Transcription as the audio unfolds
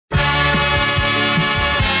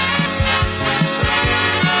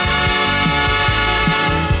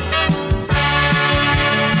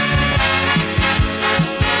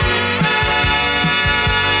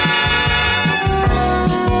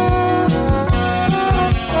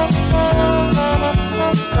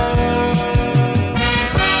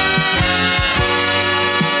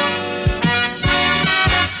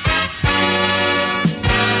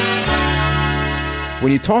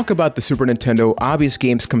When you talk about the Super Nintendo, obvious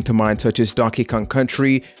games come to mind such as Donkey Kong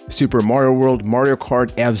Country, Super Mario World, Mario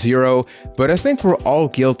Kart, F-Zero, but I think we're all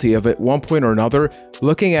guilty of at one point or another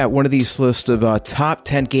looking at one of these lists of top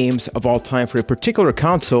 10 games of all time for a particular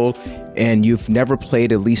console, and you've never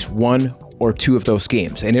played at least one or two of those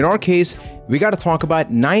games. And in our case, we got to talk about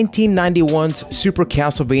 1991's Super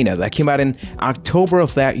Castlevania that came out in October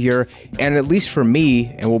of that year, and at least for me,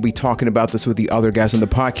 and we'll be talking about this with the other guys on the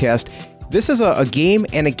podcast, this is a game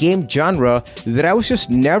and a game genre that I was just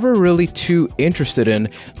never really too interested in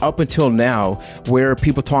up until now, where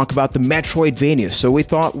people talk about the Metroidvania. So we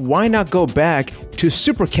thought, why not go back to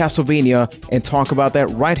Super Castlevania and talk about that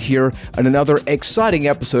right here on another exciting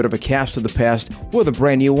episode of A Cast of the Past with a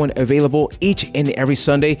brand new one available each and every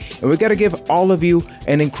Sunday. And we got to give all of you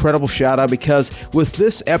an incredible shout out because with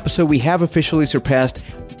this episode, we have officially surpassed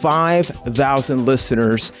 5,000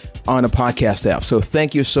 listeners on a podcast app. So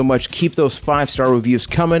thank you so much. Keep those 5-star reviews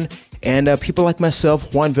coming. And people like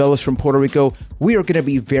myself, Juan Velas from Puerto Rico, we are going to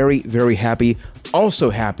be very, very happy.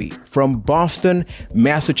 Also happy from Boston,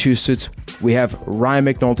 Massachusetts, we have Ryan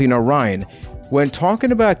McNulty. Now, Ryan, when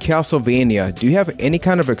talking about Castlevania, do you have any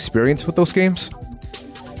kind of experience with those games?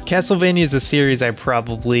 Castlevania is a series I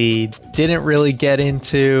probably didn't really get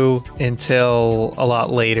into until a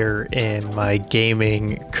lot later in my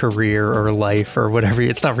gaming career or life or whatever.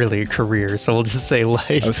 It's not really a career, so we'll just say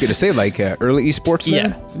life. I was going to say like early esports then?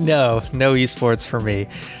 Yeah, no esports for me.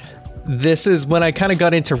 This is when I kind of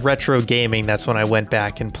got into retro gaming. That's when I went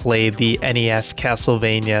back and played the NES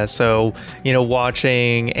Castlevania. So,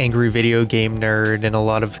 watching Angry Video Game Nerd and a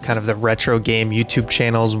lot of kind of the retro game YouTube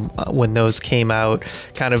channels when those came out,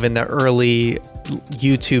 kind of in the early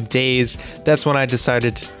YouTube days, that's when I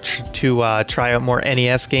decided to try out more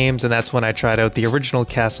NES games. And that's when I tried out the original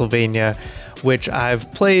Castlevania, which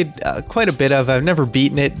I've played quite a bit of. I've never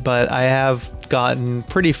beaten it, but I have gotten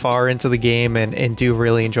pretty far into the game and do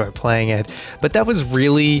really enjoy playing it. But that was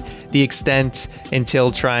really the extent until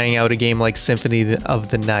trying out a game like Symphony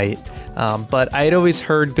of the Night. But I had always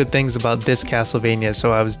heard good things about this Castlevania,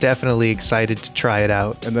 so I was definitely excited to try it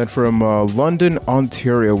out. And then from London,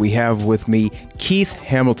 Ontario, we have with me Keith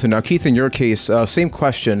Hamilton. Now, Keith, in your case, same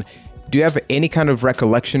question. Do you have any kind of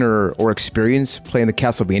recollection or experience playing the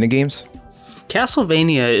Castlevania games?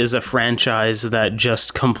 Castlevania is a franchise that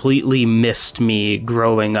just completely missed me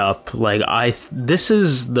growing up. This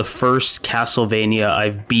is the first Castlevania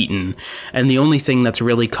I've beaten, and the only thing that's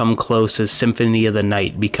really come close is Symphony of the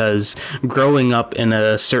Night, because growing up in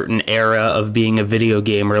a certain era of being a video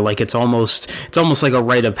gamer, it's almost like a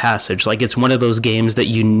rite of passage. It's one of those games that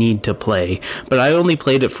you need to play. But I only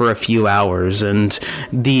played it for a few hours, and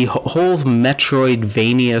the whole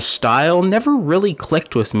Metroidvania style never really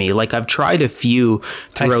clicked with me. I've tried a few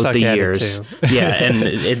throughout the years. Yeah, and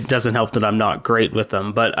it doesn't help that I'm not great with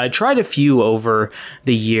them, but I tried a few over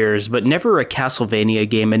the years, but never a Castlevania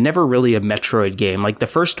game and never really a Metroid game. The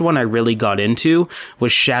first one I really got into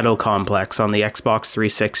was Shadow Complex on the Xbox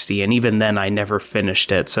 360, and even then I never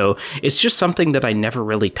finished it. So it's just something that I never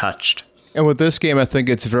really touched. And with this game, I think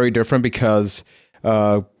it's very different because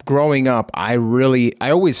growing up, I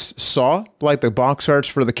always saw the box arts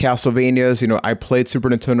for the Castlevanias. I played Super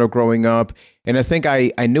Nintendo growing up, and I think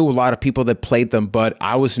I knew a lot of people that played them, but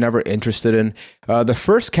I was never interested in. The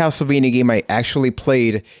first Castlevania game I actually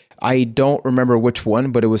played, I don't remember which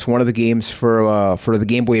one, but it was one of the games for the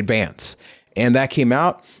Game Boy Advance. And that came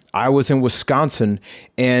out. I was in Wisconsin,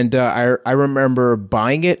 and I remember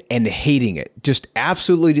buying it and hating it. Just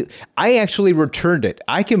absolutely. I actually returned it.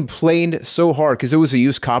 I complained so hard because it was a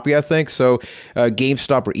used copy, I think. So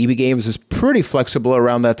GameStop or EB Games is pretty flexible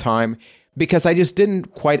around that time because I just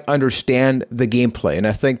didn't quite understand the gameplay. And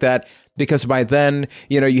I think that because by then,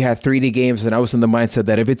 you had 3D games, and I was in the mindset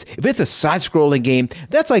that if it's a side-scrolling game,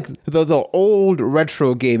 that's like the old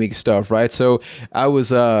retro gaming stuff, right? So I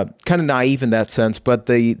was kind of naive in that sense. But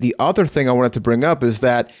the other thing I wanted to bring up is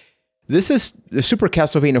that this is the Super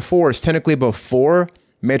Castlevania 4 is technically before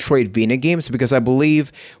Metroidvania games, because I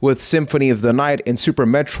believe with Symphony of the Night and Super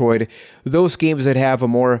Metroid, those games that have a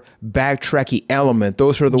more backtracky element,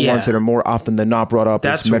 those are the ones that are more often than not brought up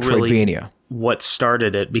as Metroidvania. Really what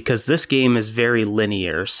started it, because this game is very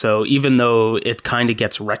linear. So even though it kind of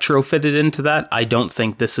gets retrofitted into that, I don't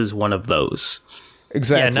think this is one of those.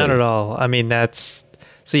 Exactly. Yeah, not at all. I mean, that's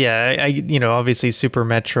so. Yeah, I obviously Super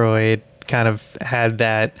Metroid kind of had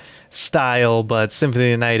that style, but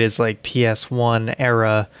Symphony of the Night is like PS1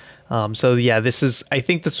 era. So yeah, I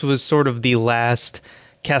think this was sort of the last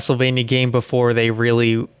Castlevania game before they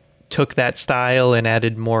really took that style and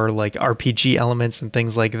added more like RPG elements and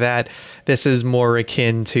things like that. This is more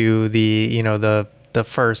akin to the the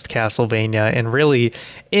first Castlevania, and really,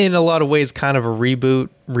 in a lot of ways, kind of a reboot,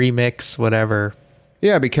 remix, whatever.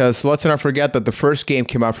 Yeah, because let's not forget that the first game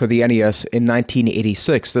came out for the NES in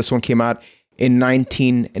 1986. This one came out in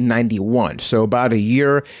 1991, so about a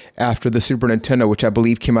year after the Super Nintendo, which I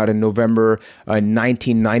believe came out in November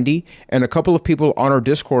 1990. And a couple of people on our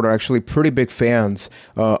Discord are actually pretty big fans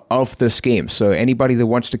of this game. So anybody that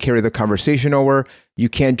wants to carry the conversation over, you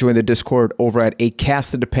can join the Discord over at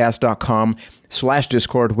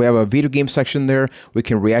acastofthepast.com/Discord. We have a video game section there. We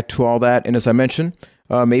can react to all that. And as I mentioned,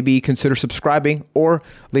 maybe consider subscribing or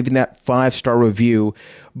leaving that 5-star review.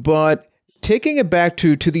 But taking it back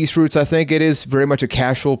to these roots, I think it is very much a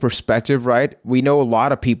casual perspective, right? We know a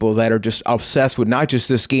lot of people that are just obsessed with not just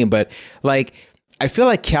this game, but like, I feel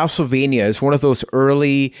like Castlevania is one of those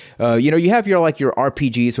early, you have your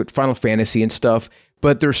RPGs with Final Fantasy and stuff,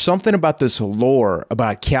 but there's something about this lore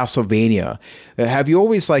about Castlevania. Have you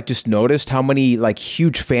always just noticed how many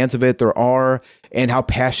huge fans of it there are, and how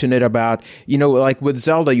passionate about, with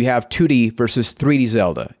Zelda, you have 2D versus 3D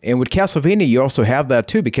Zelda. And with Castlevania, you also have that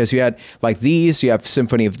too, because you had you have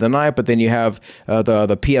Symphony of the Night, but then you have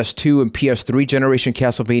the PS2 and PS3 generation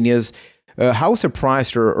Castlevanias. How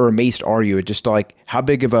surprised or amazed are you at just how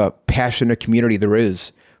big of a passionate community there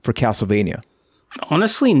is for Castlevania?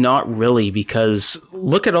 Honestly, not really, because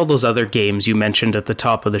look at all those other games you mentioned at the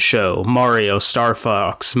top of the show. Mario, Star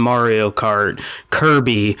Fox, Mario Kart,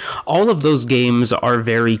 Kirby. All of those games are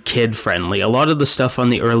very kid-friendly. A lot of the stuff on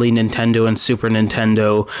the early Nintendo and Super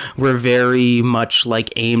Nintendo were very much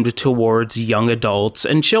aimed towards young adults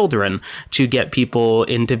and children to get people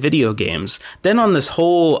into video games. Then on this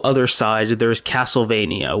whole other side, there's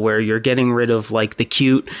Castlevania, where you're getting rid of the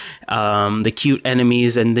cute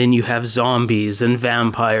enemies, and then you have zombies and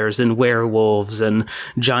vampires and werewolves and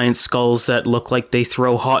giant skulls that look like they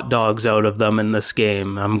throw hot dogs out of them in this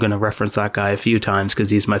game. I'm going to reference that guy a few times because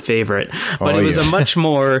he's my favorite. But it was a much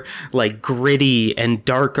more gritty and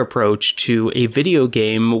dark approach to a video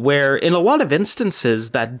game where in a lot of instances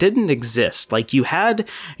that didn't exist. You had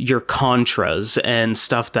your Contras and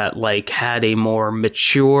stuff that had a more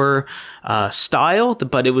mature style,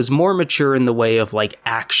 but it was more mature in the way of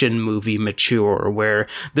action movie mature, where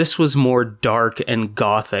this was more dark and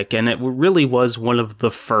gothic, and it really was one of the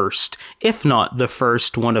first, if not the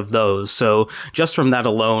first one of those. So just from that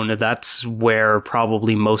alone, that's where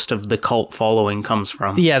probably most of the cult following comes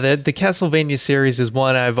from. Yeah, the Castlevania series is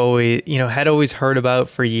one I've always, had always heard about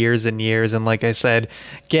for years and years. And like I said,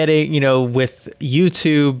 getting, with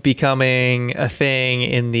YouTube becoming a thing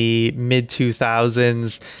in the mid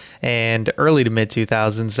 2000s and early to mid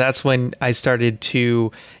 2000s, that's when I started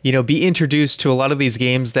to, be introduced to a lot of these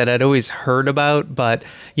games that I'd always heard about. But,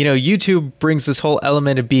 YouTube brings this whole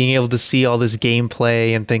element of being able to see all this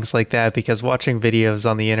gameplay and things like that, because watching videos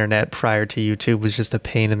on the internet prior to YouTube was just a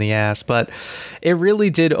pain in the ass. But it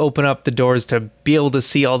really did open up the doors to be able to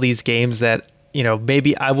see all these games that,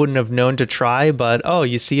 maybe I wouldn't have known to try, but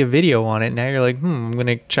you see a video on it. Now you're like, I'm going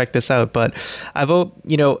to check this out. But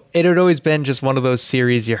it had always been just one of those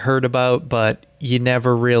series you heard about, but you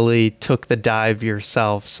never really took the dive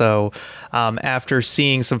yourself. So after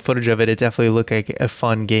seeing some footage of it, it definitely looked like a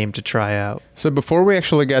fun game to try out. So before we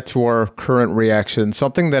actually get to our current reaction,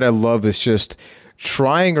 something that I love is just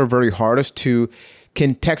trying our very hardest to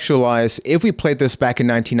contextualize if we played this back in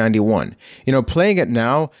 1991. Playing it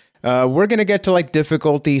now, we're going to get to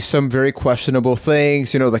difficulty, some very questionable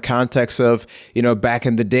things, the context of, back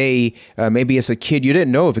in the day, maybe as a kid, you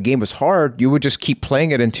didn't know if a game was hard. You would just keep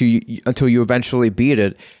playing it until you eventually beat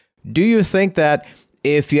it. Do you think that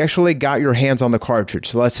if you actually got your hands on the cartridge,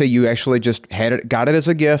 so let's say you actually just got it as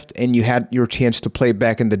a gift and you had your chance to play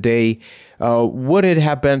back in the day, would it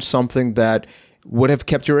have been something that would have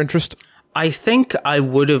kept your interest? I think I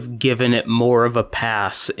would have given it more of a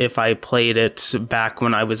pass if I played it back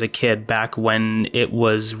when I was a kid, back when it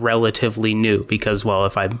was relatively new, because,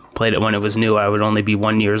 if I played it when it was new, I would only be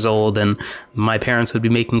 1 year old and my parents would be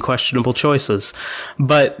making questionable choices.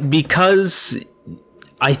 But because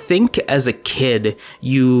I think as a kid,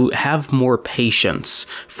 you have more patience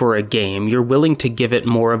for a game. You're willing to give it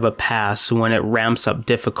more of a pass when it ramps up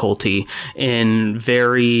difficulty in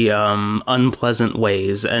very unpleasant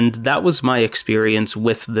ways. And that was my experience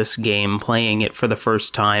with this game, playing it for the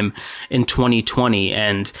first time in 2020.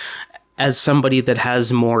 And as somebody that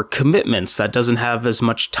has more commitments, that doesn't have as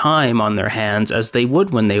much time on their hands as they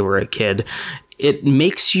would when they were a kid, it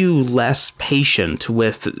makes you less patient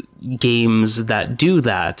with games that do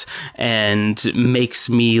that, and makes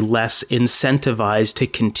me less incentivized to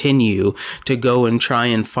continue to go and try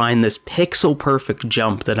and find this pixel perfect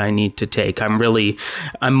jump that I need to take. I'm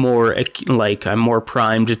more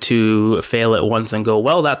primed to fail it once and go,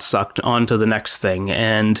 well, that sucked, on to the next thing.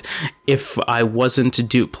 And if I wasn't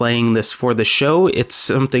playing this for the show, it's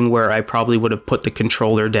something where I probably would have put the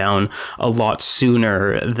controller down a lot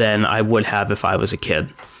sooner than I would have if I was a kid.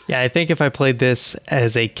 Yeah, I think if I played this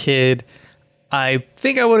as a kid, I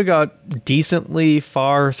think I would have got decently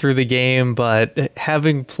far through the game, but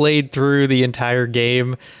having played through the entire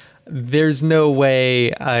game, there's no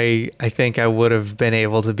way I think I would have been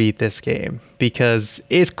able to beat this game, because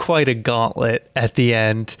it's quite a gauntlet at the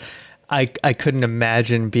end. I couldn't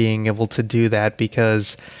imagine being able to do that,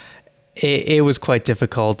 because it was quite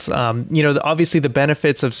difficult. Obviously the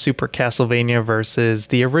benefits of Super Castlevania versus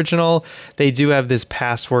the original, they do have this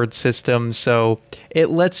password system, so it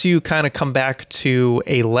lets you kind of come back to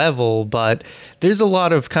a level, but there's a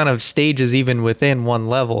lot of kind of stages even within one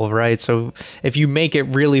level, right? So if you make it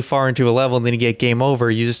really far into a level and then you get game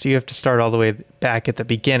over, you have to start all the way back at the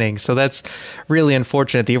beginning. So that's really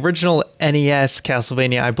unfortunate. The original NES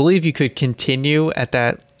Castlevania, I believe you could continue at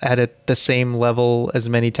the same level as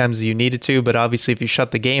many times as you needed to, but obviously if you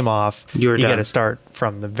shut the game off, you got to start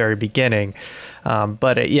from the very beginning.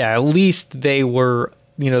 At least they were,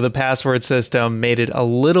 the password system made it a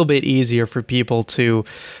little bit easier for people to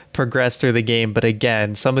progress through the game. But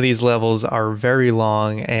again, some of these levels are very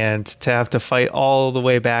long, and to have to fight all the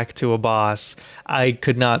way back to a boss, I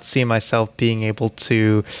could not see myself being able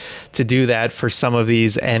to do that for some of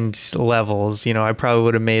these end levels. I probably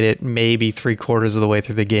would have made it maybe 3/4 of the way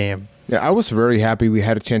through the game. Yeah, I was very happy we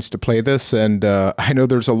had a chance to play this, and I know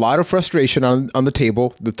there's a lot of frustration on the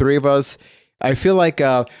table. The three of us, I feel like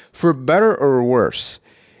for better or worse,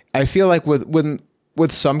 I feel like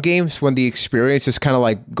with some games, when the experience is kind of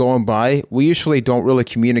like going by, we usually don't really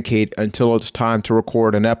communicate until it's time to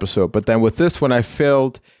record an episode. But then with this one, I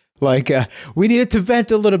felt like we needed to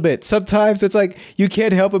vent a little bit. Sometimes it's like you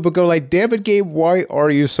can't help it but go like, damn it, game, why are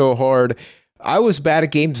you so hard? I was bad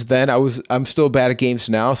at games then. I'm still bad at games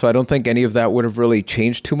now, so I don't think any of that would have really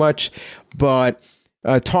changed too much. But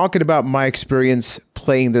talking about my experience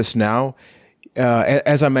playing this now,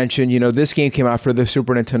 as I mentioned, this game came out for the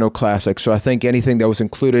Super Nintendo Classic, so I think anything that was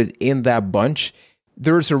included in that bunch,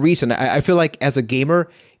 there's a reason. I feel like as a gamer,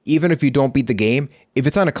 even if you don't beat the game, if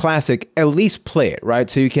it's on a classic, at least play it, right?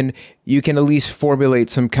 So you can at least formulate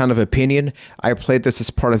some kind of opinion. I played this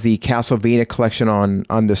as part of the Castlevania collection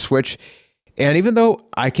on the Switch, and even though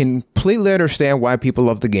I completely understand why people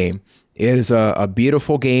love the game, it is a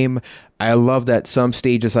beautiful game. I love that some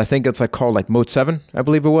stages, I think it's called Mode 7, I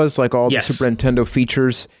believe it was, all the Super Nintendo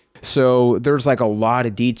features. So there's a lot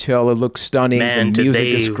of detail. It looks stunning. Man, the music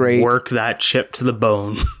is great. Work that chip to the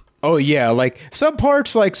bone. Oh yeah, some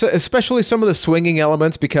parts, especially some of the swinging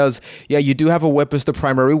elements, because you do have a whip as the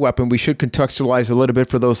primary weapon. We should contextualize a little bit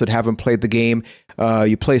for those that haven't played the game.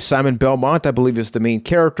 You play Simon Belmont, I believe is the main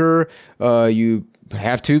character. You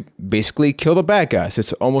have to basically kill the bad guys.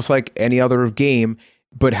 It's almost like any other game,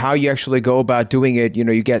 but how you actually go about doing it,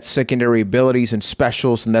 you get secondary abilities and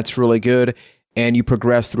specials, and that's really good. And you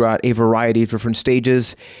progress throughout a variety of different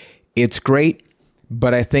stages. It's great,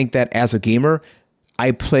 but I think that as a gamer,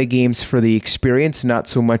 I play games for the experience, not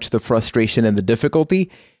so much the frustration and the difficulty.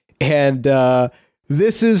 And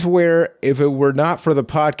this is where, if it were not for the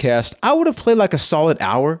podcast, I would have played a solid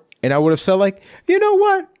hour, and I would have said you know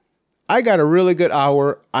what? I got a really good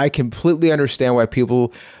hour. I completely understand why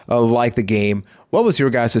people like the game. What was your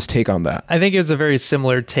guys' take on that? I think it was a very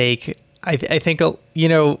similar take. I think,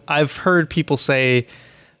 I've heard people say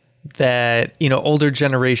that, older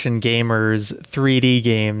generation gamers, 3D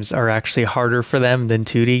games are actually harder for them than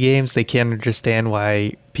 2D games. They can't understand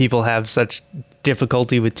why people have such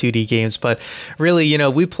difficulty with 2D games. But really,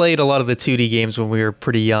 we played a lot of the 2D games when we were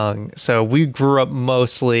pretty young. So we grew up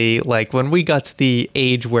mostly, when we got to the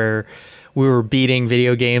age where we were beating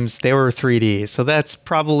video games, they were 3D. So that's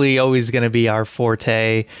probably always going to be our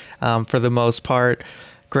forte for the most part.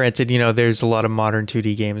 Granted, there's a lot of modern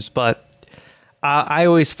 2D games, but I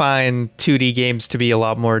always find 2D games to be a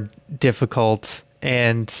lot more difficult.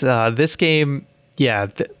 And this game,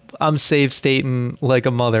 I'm save stating like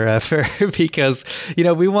a mother effer because,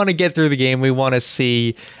 we want to get through the game. We want to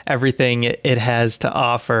see everything it has to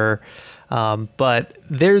offer. But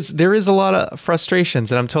there is a lot of frustrations,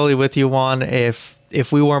 and I'm totally with you, Juan. If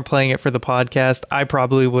we weren't playing it for the podcast, I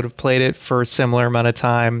probably would have played it for a similar amount of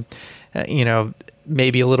time.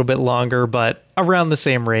 maybe a little bit longer, but around the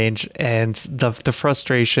same range. And the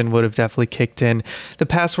frustration would have definitely kicked in. The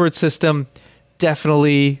password system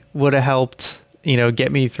definitely would have helped,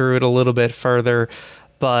 get me through it a little bit further.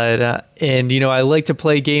 But, I like to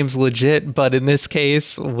play games legit, but in this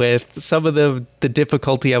case, with some of the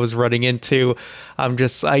difficulty I was running into,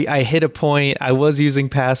 I hit a point. I was using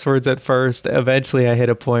passwords at first. Eventually, I hit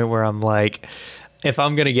a point where I'm like, if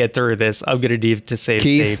I'm going to get through this, I'm going to need to save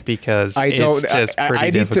state because it's just pretty I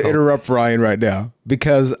need difficult. to interrupt Ryan right now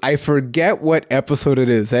because I forget what episode it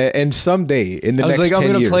is. And someday in the next 10 years. I'm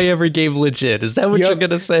going to play every game legit. Is that what you're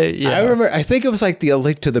going to say? Yeah. I remember, I think it was like the A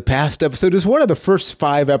Link to the Past episode. It was one of the first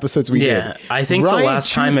 5 episodes we did. Yeah, I think Ryan, the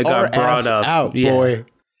last time it got brought up. Out, boy.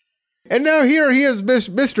 And now here he is,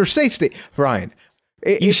 Mr. Safe State. Ryan.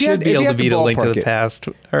 You should be able to beat A Link to the Past.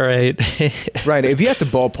 All right. Right. If you had to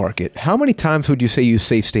ballpark it, how many times would you say you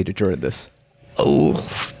safe stated during this?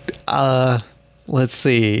 Let's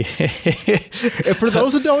see. For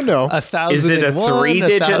those who don't know, 1,001. Is it a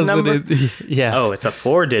 3-digit number? Yeah. Oh, it's a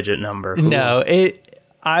 4-digit number. Ooh. No,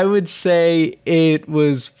 I would say it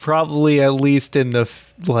was probably at least in the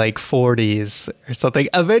 40s or something.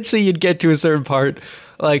 Eventually, you'd get to a certain part.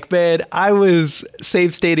 Like, man, I was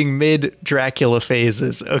save stating mid Dracula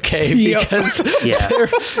phases, okay? Because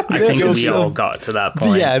I think we all got to that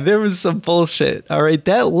point. Yeah, there was some bullshit. All right,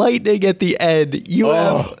 that lightning at the end, you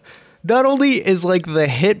have. Not only is like the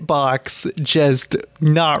hitbox just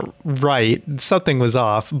not right, something was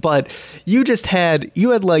off, but you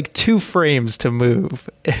had like 2 frames to move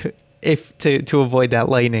to avoid that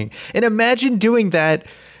lightning. And imagine doing that,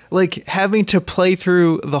 like having to play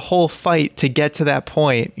through the whole fight to get to that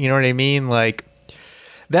point. You know what I mean? Like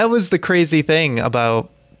that was the crazy thing about,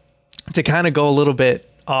 to kind of go a little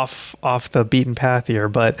bit off the beaten path here,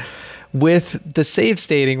 but with the save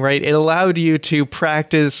stating, right, it allowed you to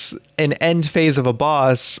practice an end phase of a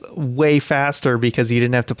boss way faster because you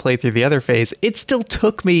didn't have to play through the other phase. It still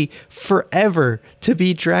took me forever to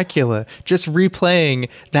beat Dracula, just replaying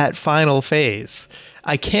that final phase.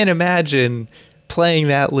 I can't imagine playing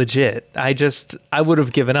that legit. I would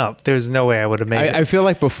have given up. There's no way I would have made it. I feel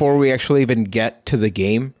like before we actually even get to the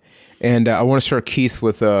game, and I want to start, Keith,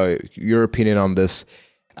 with your opinion on this.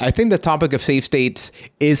 I think the topic of save states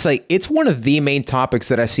is it's one of the main topics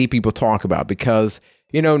that I see people talk about because,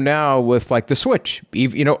 now with like the Switch,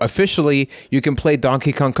 officially you can play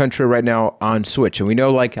Donkey Kong Country right now on Switch. And we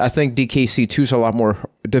know, I think DKC2 is a lot more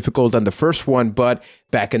difficult than the first one, but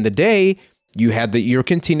back in the day, you had the year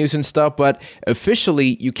continues and stuff, but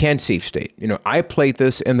officially you can save state. I played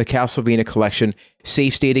this in the Castlevania collection.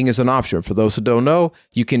 Save stating is an option. For those who don't know,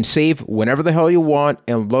 you can save whenever the hell you want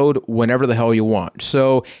and load whenever the hell you want.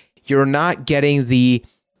 So you're not getting the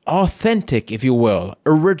authentic, if you will,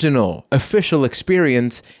 original, official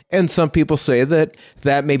experience. And some people say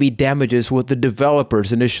that maybe damages what the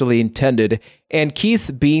developers initially intended. And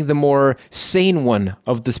Keith, being the more sane one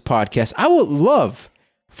of this podcast, I would love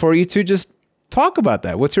for you to just talk about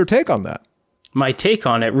that. What's your take on that? My take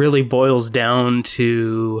on it really boils down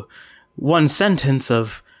to one sentence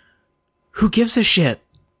of, who gives a shit?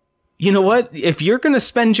 You know what? If you're going to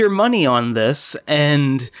spend your money on this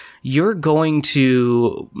and you're going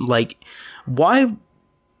to, why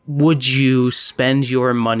would you spend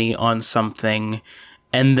your money on something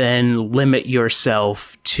and then limit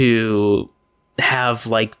yourself to have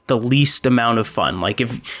the least amount of fun?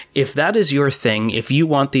 If that is your thing, if you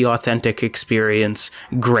want the authentic experience,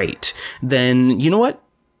 great. Then you know what?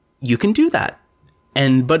 You can do that.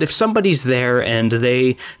 But if somebody's there and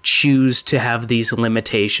they choose to have these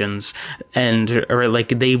limitations or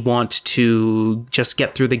they want to just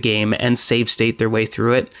get through the game and save state their way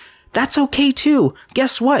through it, that's okay too.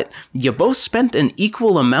 Guess what? You both spent an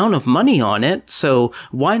equal amount of money on it, so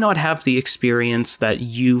why not have the experience that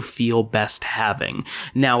you feel best having?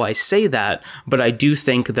 Now, I say that, but I do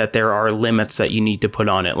think that there are limits that you need to put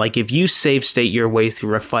on it. If you save state your way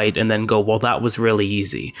through a fight and then go, well, that was really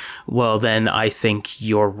easy, well, then I think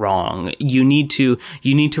you're wrong. You need to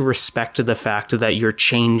respect the fact that you're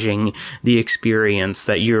changing the experience,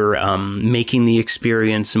 that you're making the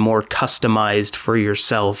experience more customized for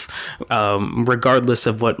yourself, regardless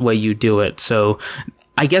of what way you do it. So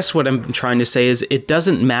I guess what I'm trying to say is it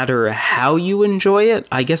doesn't matter how you enjoy it.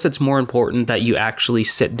 I guess it's more important that you actually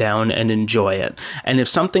sit down and enjoy it. And if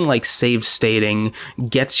something like save stating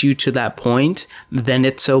gets you to that point, then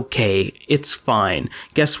it's okay. It's fine.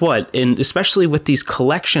 Guess what? And especially with these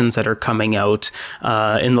collections that are coming out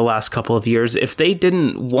in the last couple of years, if they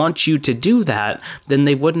didn't want you to do that, then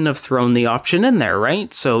they wouldn't have thrown the option in there,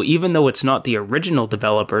 right? So even though it's not the original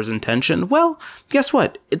developer's intention, well, guess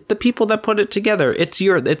what? The people that put it together, it's your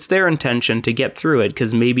it's their intention to get through it,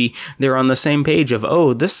 because maybe they're on the same page of,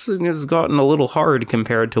 oh, this has gotten a little hard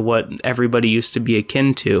compared to what everybody used to be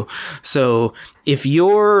akin to. So if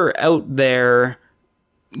you're out there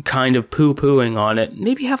kind of poo-pooing on it,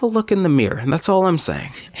 maybe have a look in the mirror. And that's all I'm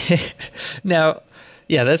saying. Now,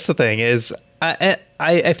 yeah, that's the thing is,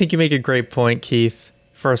 I think you make a great point, Keith.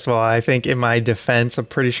 First of all, I think in my defense, I'm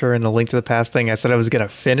pretty sure in the Link to the Past thing, I said I was going to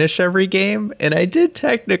finish every game, and I did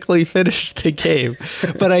technically finish the game.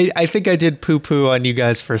 But I think I did poo-poo on you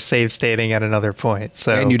guys for save stating at another point.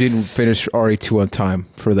 So, and you didn't finish RE2 on time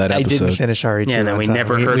for that episode. I didn't finish RE2 Yeah, then we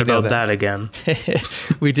never heard about that again.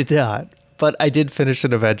 We did not. But I did finish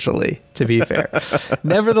it eventually, to be fair.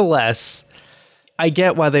 Nevertheless, I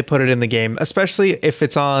get why they put it in the game, especially if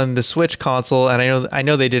it's on the Switch console. And I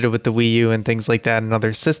know they did it with the Wii U and things like that and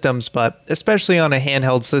other systems, but especially on a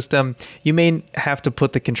handheld system, you may have to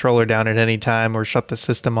put the controller down at any time or shut the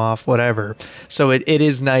system off, whatever. So it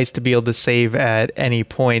is nice to be able to save at any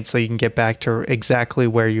point so you can get back to exactly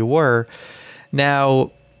where you were.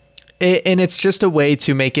 Now, and it's just a way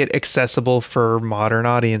to make it accessible for modern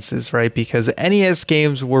audiences, right? Because NES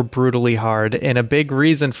games were brutally hard. And a big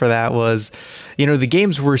reason for that was, the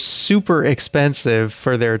games were super expensive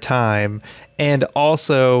for their time. And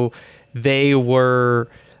also they were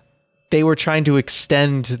trying to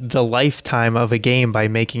extend the lifetime of a game by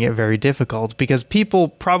making it very difficult, because people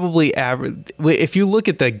probably if you look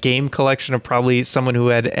at the game collection of probably someone who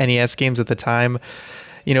had NES games at the time,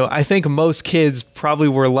 I think most kids probably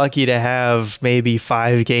were lucky to have maybe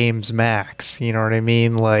 5 games max. You know what I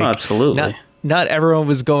mean? Like, absolutely. Not everyone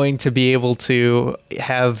was going to be able to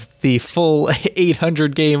have the full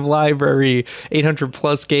 800 game library, 800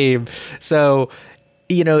 plus game. So,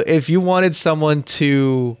 if you wanted someone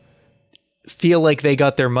to feel like they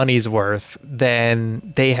got their money's worth,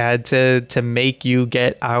 then they had to make you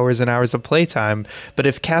get hours and hours of playtime. But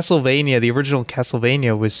if Castlevania, the original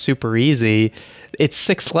Castlevania, was super easy, it's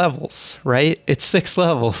 6 levels, right? It's 6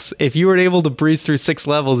 levels. If you were able to breeze through 6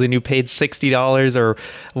 levels and you paid $60 or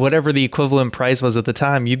whatever the equivalent price was at the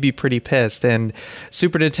time, you'd be pretty pissed. And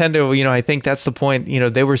Super Nintendo, I think that's the point.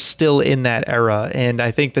 They were still in that era. And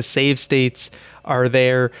I think the save states are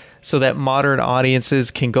there so that modern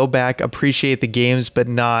audiences can go back, appreciate the games, but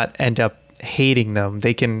not end up hating them.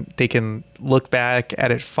 They can look back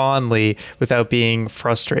at it fondly without being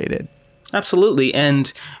frustrated. Absolutely.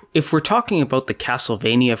 And if we're talking about the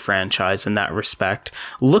Castlevania franchise in that respect,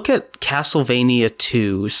 look at Castlevania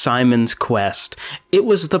 2, Simon's Quest. It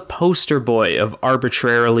was the poster boy of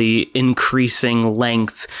arbitrarily increasing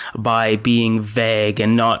length by being vague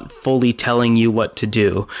and not fully telling you what to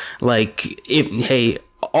do. Hey,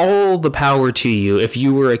 all the power to you if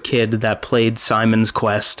you were a kid that played Simon's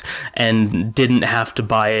Quest and didn't have to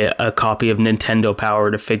buy a copy of Nintendo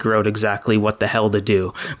Power to figure out exactly what the hell to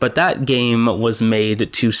do. But that game was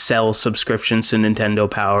made to sell subscriptions to Nintendo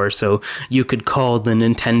Power, so you could call the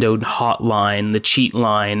Nintendo hotline, the cheat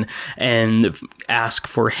line, and ask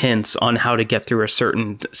for hints on how to get through a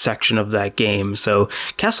certain section of that game. So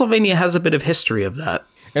Castlevania has a bit of history of that.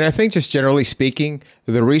 And I think just generally speaking,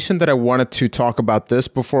 the reason that I wanted to talk about this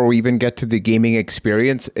before we even get to the gaming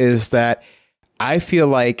experience is that I feel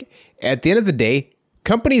like at the end of the day,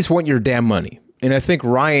 companies want your damn money. And I think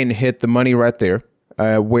Ryan hit the money right there,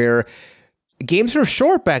 where games were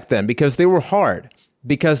short back then because they were hard.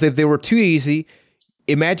 Because if they were too easy,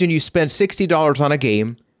 imagine you spend $60 on a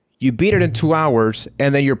game, you beat it in 2 hours,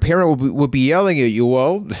 and then your parent would be yelling at you,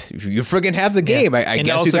 well, you friggin' have the game. I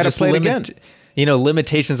guess you got to play it again.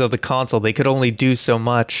 Limitations of the console. They could only do so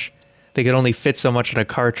much. They could only fit so much in a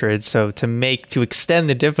cartridge. So to extend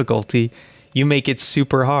the difficulty, you make it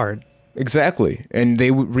super hard. Exactly. And they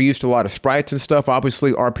reused a lot of sprites and stuff.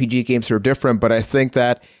 Obviously, RPG games are different, but I think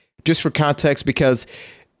that just for context, because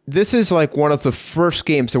this is like one of the first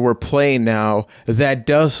games that we're playing now that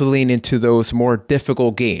does lean into those more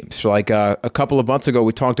difficult games. Like a couple of months ago,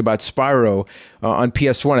 we talked about Spyro on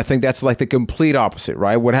PS1. I think that's like the complete opposite,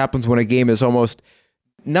 right? What happens when a game is almost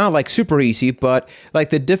not like super easy, but like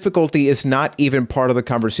the difficulty is not even part of the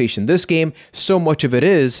conversation. This game, so much of it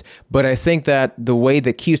is, but I think that the way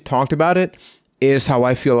that Keith talked about it is how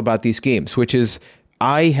I feel about these games, which is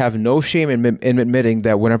I have no shame in admitting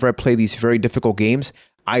that whenever I play these very difficult games,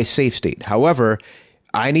 I save state. However,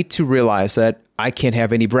 I need to realize that I can't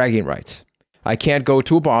have any bragging rights. I can't go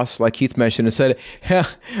to a boss, like Keith mentioned, and said,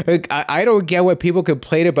 I don't get what people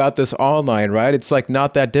complain about this online, right? It's like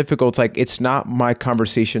not that difficult. It's like, it's not my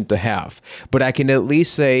conversation to have. But I can at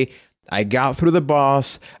least say, I got through the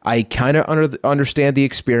boss. I kind of understand the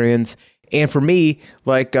experience. And for me,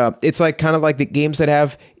 like it's like kind of like the games that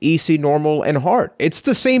have easy, normal, and hard. It's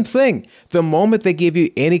the same thing. The moment they give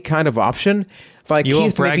you any kind of option, like You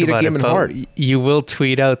won't Keith may brag beat a about game it, in but hard. you will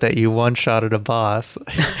tweet out that you one-shotted a boss.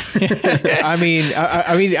 I mean,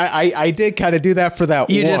 I did kind of do that for that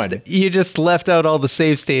one. You just left out all the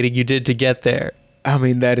save stating you did to get there. I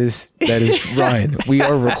mean, that is Ryan. We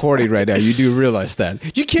are recording right now. You do realize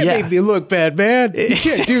that. You can't Yeah. make me look bad, man. You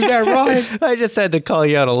can't do that, Ryan. I just had to call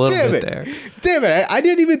you out a little Damn bit it. there. Damn it. I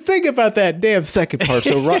didn't even think about that damn second part.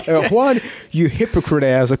 So, Juan, you hypocrite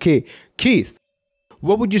ass. Okay, Keith,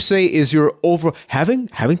 what would you say is your having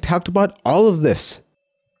talked about all of this,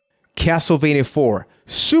 Castlevania 4,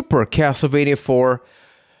 Super Castlevania 4,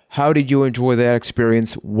 how did you enjoy that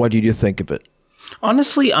experience? What did you think of it?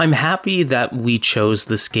 Honestly, I'm happy that we chose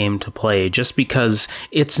this game to play just because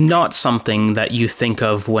it's not something that you think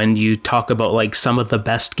of when you talk about like some of the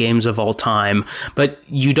best games of all time, but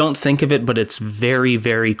you don't think of it, but it's very,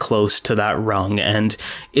 very close to that rung. And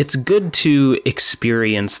it's good to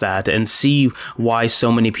experience that and see why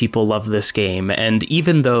so many people love this game. And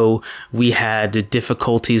even though we had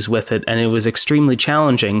difficulties with it and it was extremely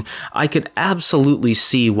challenging, I could absolutely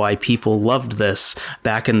see why people loved this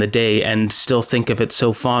back in the day and still think of it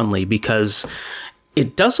so fondly, because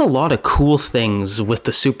it does a lot of cool things with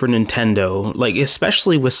the Super Nintendo, like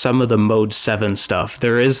especially with some of the Mode 7 stuff.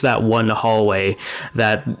 There is that one hallway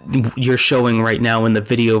that you're showing right now in the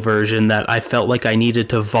video version that I felt like I needed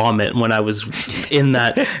to vomit when I was in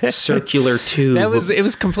that circular tube. It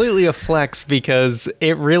was completely a flex because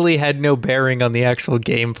it really had no bearing on the actual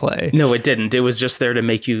gameplay. No, it didn't. It was just there to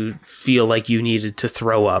make you feel like you needed to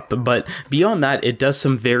throw up. But beyond that, it does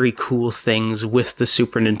some very cool things with the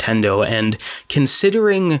Super Nintendo. And considering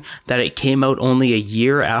that it came out only a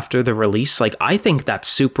year after the release, like, I think that's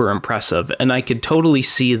super impressive. And I could totally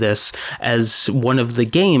see this as one of the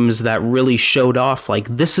games that really showed off, like,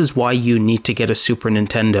 this is why you need to get a Super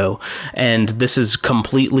Nintendo. And this is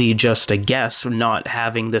completely just a guess, not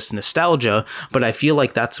having this nostalgia, but I feel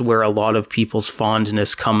like that's where a lot of people's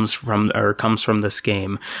fondness comes from this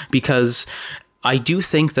game, because I do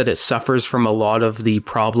think that it suffers from a lot of the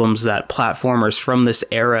problems that platformers from this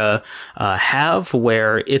era have,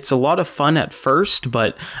 where it's a lot of fun at first,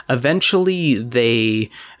 but eventually they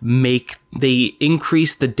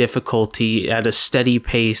increase the difficulty at a steady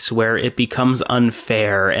pace where it becomes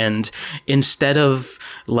unfair. And instead of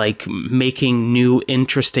like making new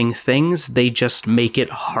interesting things, they just make it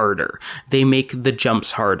harder. They make the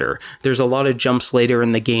jumps harder. There's a lot of jumps later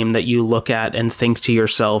in the game that you look at and think to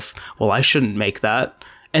yourself, well, I shouldn't make that.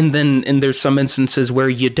 And there's some instances where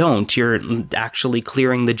you don't. You're actually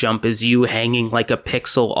clearing the jump as you hanging like a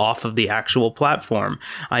pixel off of the actual platform.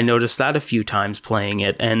 I noticed that a few times playing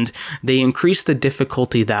it, and they increase the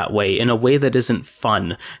difficulty that way in a way that isn't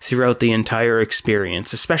fun throughout the entire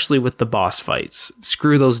experience, especially with the boss fights.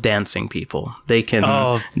 Screw those dancing people. They can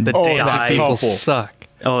dancing people suck.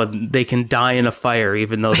 Oh, they can die in a fire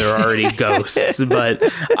even though they're already ghosts. But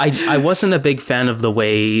I wasn't a big fan of the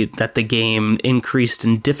way that the game increased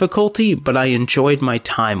in difficulty, but I enjoyed my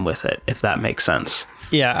time with it, if that makes sense.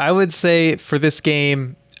 Yeah, I would say for this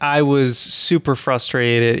game, I was super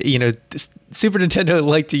frustrated. You know, Super Nintendo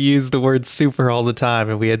liked to use the word super all the time,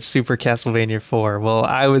 and we had Super Castlevania 4. Well,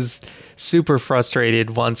 I was super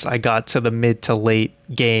frustrated once I got to the mid to late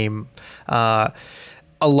game.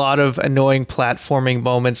 A lot of annoying platforming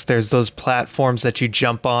moments. There's those platforms that you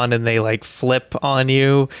jump on and they like flip on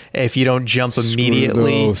you if you don't jump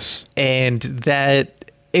immediately. And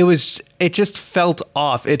that it just felt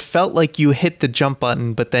off. It felt like you hit the jump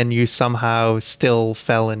button, but then you somehow still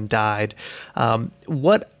fell and died.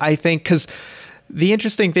 What I think, because the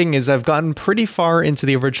interesting thing is I've gotten pretty far into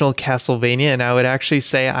the original Castlevania, and I would actually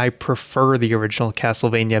say I prefer the original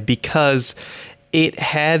Castlevania because it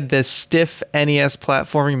had the stiff NES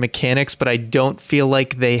platforming mechanics, but I don't feel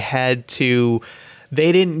like they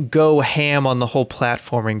didn't go ham on the whole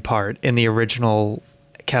platforming part in the original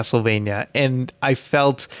Castlevania. And I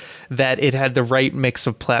felt that it had the right mix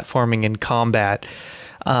of platforming and combat.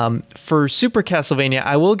 For Super Castlevania,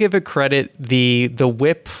 I will give it credit. The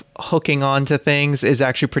whip hooking onto things is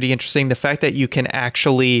actually pretty interesting. The fact that you can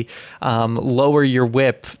actually lower your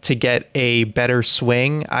whip to get a better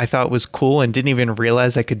swing, I thought was cool, and didn't even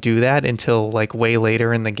realize I could do that until like way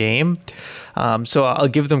later in the game. So I'll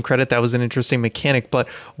give them credit. That was an interesting mechanic. But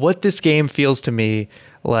what this game feels to me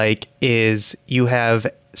like is you have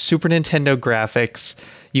Super Nintendo graphics,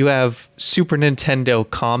 you have Super Nintendo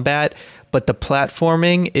combat, but the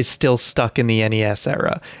platforming is still stuck in the NES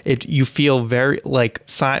era. You feel very like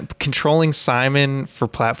controlling Simon for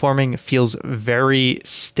platforming feels very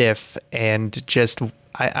stiff and just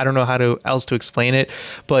I don't know how else to explain it,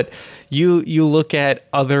 but you look at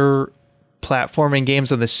other platforming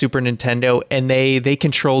games on the Super Nintendo and they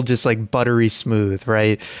control just like buttery smooth,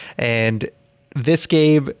 right? And this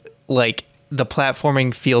game, like, the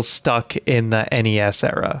platforming feels stuck in the NES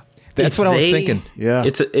era. That's what I was thinking. Yeah.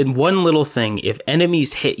 It's in one little thing. If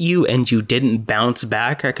enemies hit you and you didn't bounce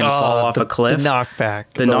back or can fall off a cliff, the knockback.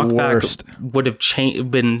 The knockback would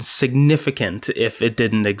have been significant if it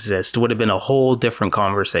didn't exist. It would have been a whole different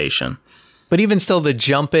conversation. But even still, the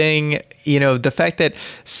jumping, the fact that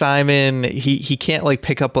Simon, he can't like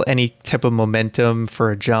pick up any type of momentum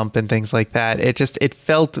for a jump and things like that. It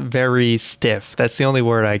felt very stiff. That's the only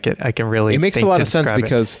word I can really. It makes a lot of sense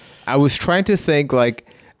because I was trying to think, like,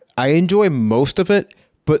 I enjoy most of it,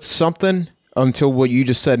 but something until what you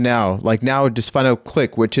just said now, like now it just final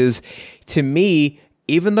click, which is, to me,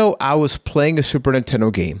 even though I was playing a Super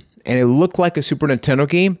Nintendo game and it looked like a Super Nintendo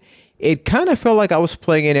game, it kind of felt like I was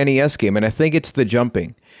playing an NES game. And I think it's the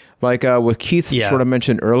jumping. Like what Keith sort of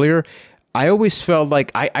mentioned earlier, I always felt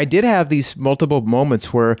like I did have these multiple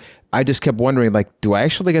moments where I just kept wondering, like, do I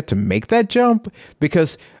actually get to make that jump?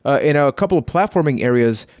 Because in a couple of platforming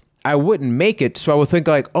areas, I wouldn't make it. So I would think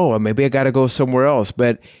like, oh, maybe I got to go somewhere else.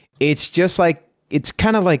 But it's just like, it's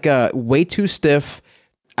kind of like way too stiff.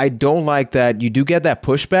 I don't like that. You do get that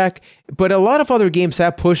pushback, but a lot of other games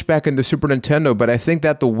have pushback in the Super Nintendo, but I think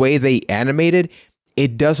that the way they animated,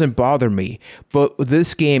 it doesn't bother me. But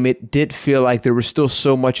this game, it did feel like there was still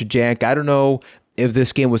so much jank. I don't know if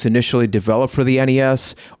this game was initially developed for the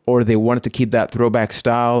NES or they wanted to keep that throwback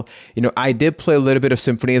style. I did play a little bit of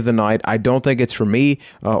Symphony of the Night. I don't think it's for me,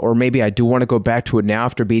 or maybe I do want to go back to it now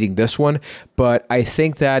after beating this one, but I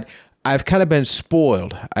think that I've kind of been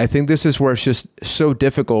spoiled. I think this is where it's just so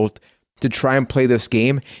difficult to try and play this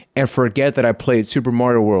game and forget that I played Super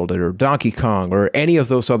Mario World or Donkey Kong or any of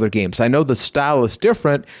those other games. I know the style is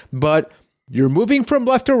different, but you're moving from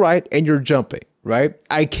left to right and you're jumping, right?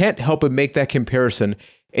 I can't help but make that comparison.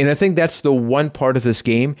 And I think that's the one part of this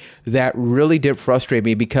game that really did frustrate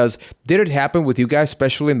me, because did it happen with you guys,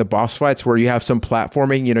 especially in the boss fights where you have some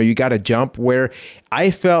platforming, you got to jump, where I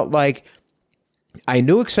felt like I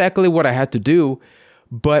knew exactly what I had to do,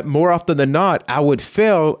 but more often than not, I would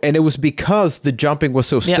fail, and it was because the jumping was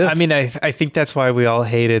so stiff. Yeah, I mean, I think that's why we all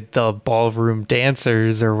hated the ballroom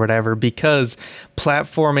dancers or whatever, because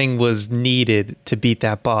platforming was needed to beat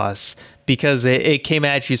that boss, because it came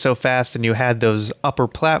at you so fast, and you had those upper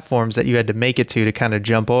platforms that you had to make it to kind of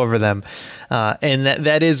jump over them. And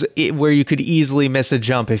that is where you could easily miss a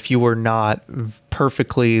jump if you were not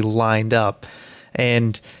perfectly lined up.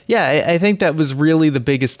 And yeah, I think that was really the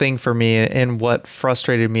biggest thing for me and what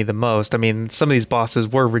frustrated me the most. I mean, some of these bosses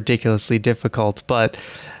were ridiculously difficult, but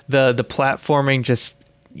the platforming just,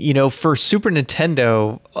 for Super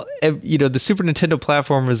Nintendo, the Super Nintendo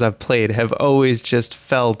platformers I've played have always just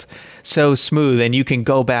felt so smooth, and you can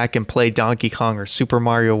go back and play Donkey Kong or Super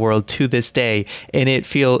Mario World to this day, and it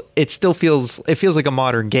feels like a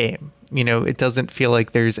modern game. It doesn't feel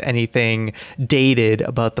like there's anything dated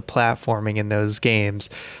about the platforming in those games.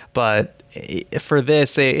 But for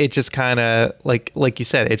this, it just kind of, like you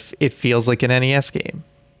said, it feels like an NES game.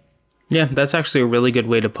 Yeah, that's actually a really good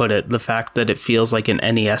way to put it. The fact that it feels like an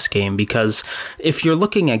NES game, because if you're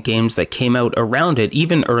looking at games that came out around it,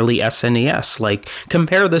 even early SNES, like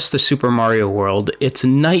compare this to Super Mario World, it's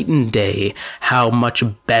night and day how much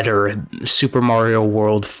better Super Mario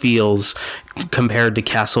World feels compared to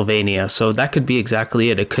Castlevania. So that could be exactly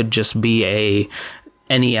it. It could just be a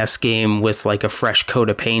NES game with like a fresh coat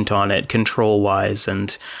of paint on it, control wise,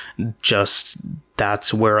 and just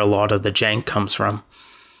that's where a lot of the jank comes from.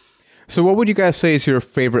 So what would you guys say is your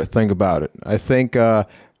favorite thing about it? I think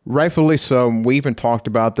rightfully so. We even talked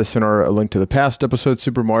about this in our Link to the Past episode,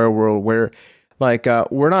 Super Mario World, where like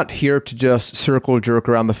we're not here to just circle jerk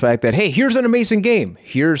around the fact that, hey, here's an amazing game.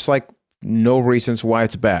 Here's like no reasons why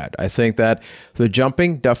it's bad. I think that the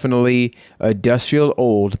jumping definitely does feel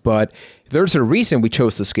old, but there's a reason we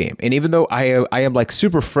chose this game. And even though I am like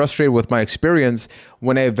super frustrated with my experience,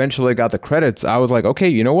 when I eventually got the credits, I was like, okay,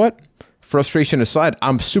 you know what? Frustration aside,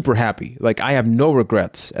 I'm super happy. Like, I have no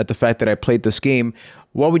regrets at the fact that I played this game.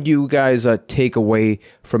 What would you guys take away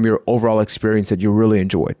from your overall experience that you really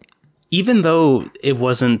enjoyed? even though it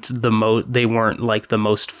wasn't they weren't like the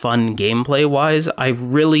most fun gameplay wise, I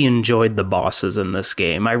really enjoyed the bosses in this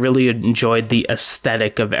game. I really enjoyed the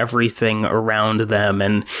aesthetic of everything around them.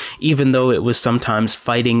 And even though it was sometimes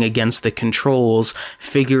fighting against the controls,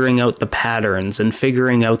 figuring out the patterns and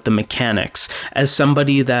figuring out the mechanics, as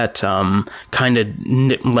somebody that kind of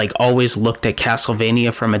like always looked at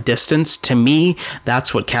Castlevania from a distance, to me,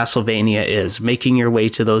 that's what Castlevania is. Making your way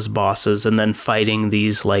to those bosses and then fighting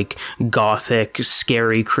these like gothic,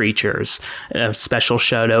 scary creatures. A special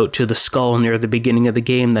shout out to the skull near the beginning of the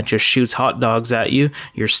game that just shoots hot dogs at you.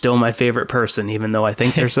 You're still my favorite person, even though I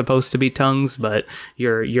think they're supposed to be tongues, but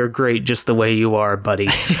you're great just the way you are, buddy.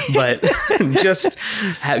 But just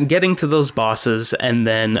getting to those bosses, and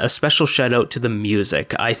then a special shout out to the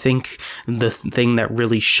music. I think the thing that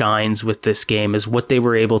really shines with this game is what they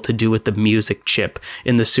were able to do with the music chip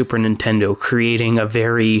in the Super Nintendo, creating a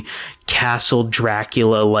very Castle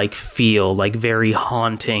Dracula like feel, like very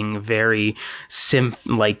haunting, very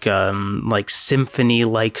symphony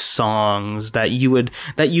like songs that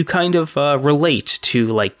you kind of relate to,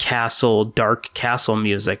 like dark castle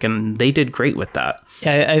music, and they did great with that.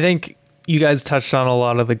 Yeah, I think you guys touched on a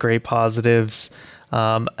lot of the great positives.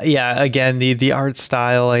 Again, the art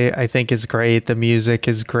style I think is great. The music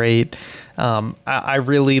is great. I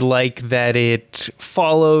really like that it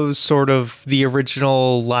follows sort of the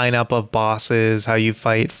original lineup of bosses, how you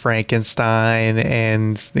fight Frankenstein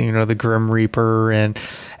and, the Grim Reaper and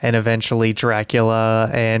eventually Dracula.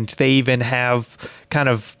 And they even have kind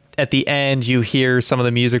of, at the end, you hear some of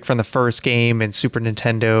the music from the first game and Super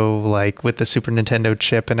Nintendo, like with the Super Nintendo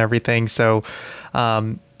chip and everything. So,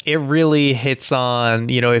 it really hits on,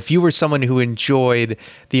 if you were someone who enjoyed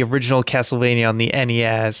the original Castlevania on the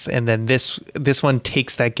NES, and then this one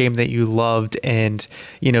takes that game that you loved and,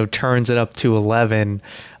 turns it up to 11.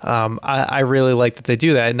 I really like that they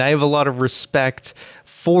do that. And I have a lot of respect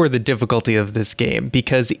for the difficulty of this game,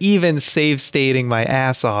 because even save stating my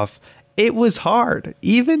ass off, it was hard.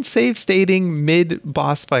 Even save stating mid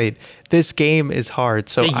boss fight, this game is hard.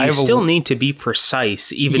 So you still need to be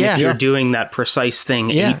precise, even if you're doing that precise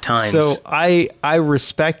thing 8 times. So I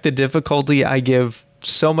respect the difficulty. I give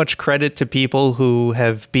so much credit to people who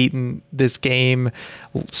have beaten this game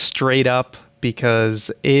straight up,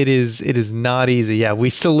 because it is not easy. Yeah,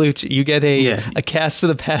 we salute you. You get a Cast of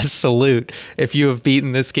the Past salute if you have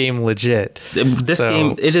beaten this game legit. This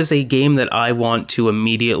game, it is a game that I want to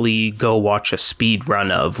immediately go watch a speed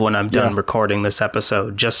run of when I'm done recording this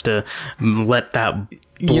episode, just to let that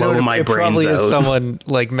blow my brains out. It probably is someone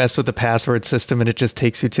like mess with the password system and it just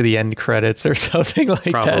takes you to the end credits or something like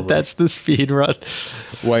that. That's the speed run.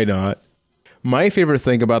 Why not? My favorite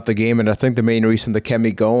thing about the game, and I think the main reason that kept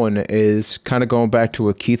me going, is kind of going back to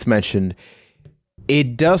what Keith mentioned.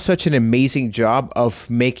 It does such an amazing job of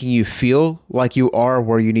making you feel like you are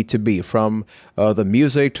where you need to be, from the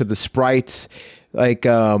music to the sprites. Like,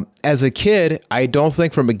 as a kid, I don't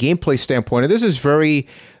think from a gameplay standpoint, and this is very,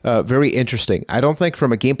 very interesting. I don't think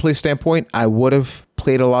from a gameplay standpoint, I would have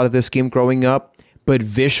played a lot of this game growing up, but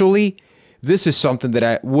visually, this is something that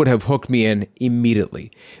I would have hooked me in immediately,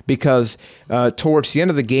 because towards the end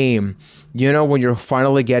of the game, when you're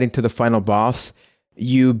finally getting to the final boss,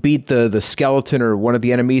 you beat the skeleton or one of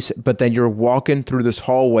the enemies, but then you're walking through this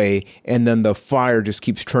hallway and then the fire just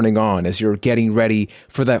keeps turning on as you're getting ready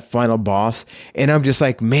for that final boss. And I'm just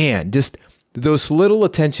like, man, just those little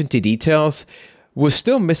attention to details was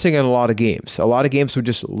still missing in a lot of games. A lot of games would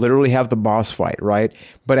just literally have the boss fight, right?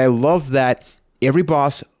 But I love that every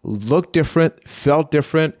boss looked different, felt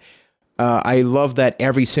different. I love that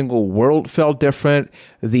every single world felt different.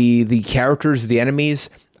 The characters, the enemies,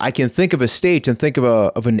 I can think of a stage and think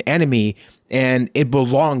of an enemy, and it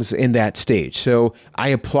belongs in that stage. So I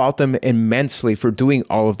applaud them immensely for doing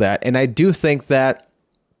all of that. And I do think that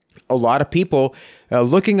a lot of people,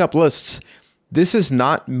 looking up lists, this is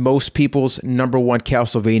not most people's number one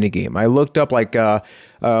Castlevania game. I looked up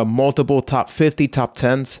multiple top 50, top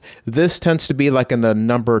 10s. This tends to be like in the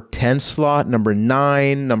number 10 slot, number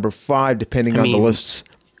 9, number 5, depending on the lists.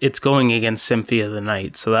 It's going against Symphony of the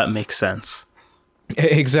Night, so that makes sense.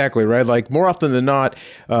 Exactly, right? Like, more often than not,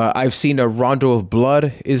 I've seen a Rondo of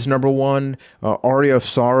Blood is number 1, Aria of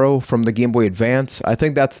Sorrow from the Game Boy Advance. I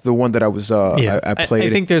think that's the one that I was I played. I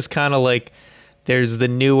think there's kind of like, there's the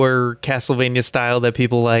newer Castlevania style that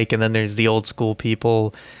people like, and then there's the old school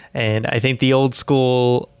people. And I think the old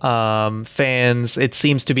school fans, it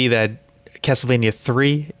seems to be that Castlevania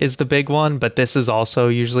 3 is the big one, but this is also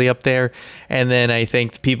usually up there. And then I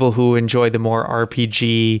think people who enjoy the more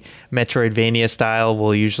RPG Metroidvania style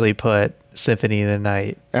will usually put Symphony of the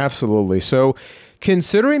Night. Absolutely. So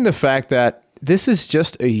considering the fact that this is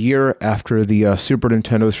just a year after the Super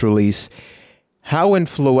Nintendo's release. How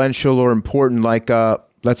influential or important,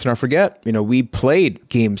 let's not forget, we played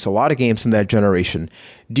games, a lot of games in that generation.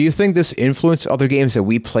 Do you think this influenced other games that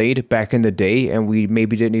we played back in the day and we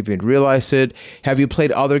maybe didn't even realize it? Have you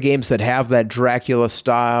played other games that have that Dracula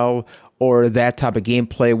style or that type of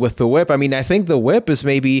gameplay with the whip? I mean, I think the whip is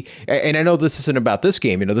maybe, and I know this isn't about this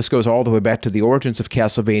game, this goes all the way back to the origins of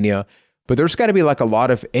Castlevania, but there's got to be a lot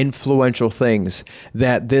of influential things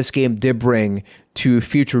that this game did bring to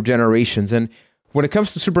future generations. And when it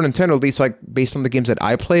comes to Super Nintendo, at least based on the games that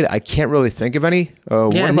I played, I can't really think of any.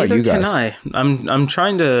 What about you guys? Neither can I. I'm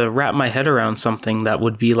trying to wrap my head around something that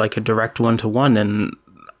would be like a direct one-to-one, and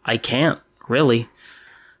I can't really.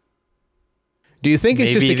 Do you think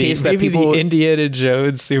it's just a case that people... the Indiana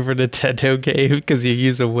Jones Super Nintendo game because you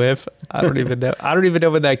use a whip? I don't even know. I don't even know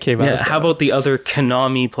when that came out. Yeah, how about the other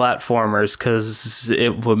Konami platformers? Because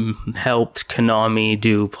it helped Konami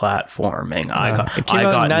do platforming. It came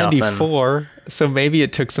out in 94, so maybe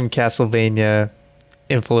it took some Castlevania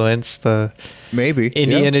influence. Maybe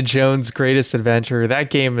Indiana Jones Greatest Adventure. That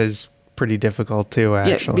game is pretty difficult too,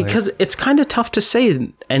 actually. Yeah, because it's kind of tough to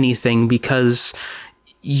say anything because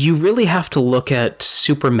you really have to look at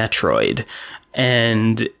Super Metroid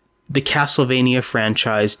and the Castlevania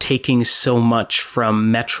franchise taking so much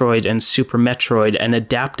from Metroid and Super Metroid and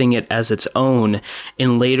adapting it as its own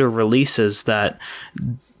in later releases that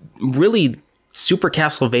really Super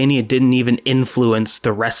Castlevania didn't even influence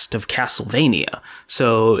the rest of Castlevania.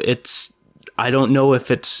 So I don't know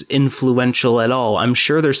if it's influential at all. I'm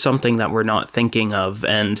sure there's something that we're not thinking of.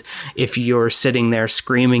 And if you're sitting there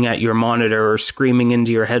screaming at your monitor or screaming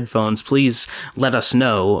into your headphones, please let us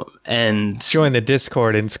know and join the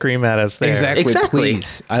Discord and scream at us there. Exactly.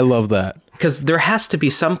 Please. I love that. Because there has to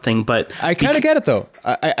be something, but I kind of get it though.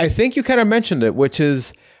 I think you kind of mentioned it, which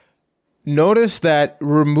is notice that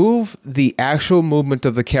remove the actual movement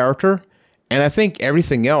of the character. And I think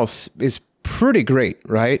everything else is pretty great,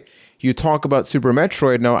 right? You talk about Super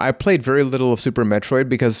Metroid. Now, I played very little of Super Metroid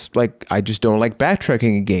because, I just don't like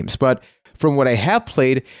backtracking in games. But from what I have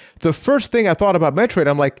played, the first thing I thought about Metroid,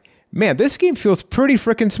 I'm like, man, this game feels pretty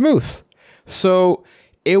freaking smooth. So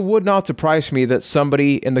it would not surprise me that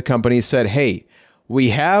somebody in the company said, hey, we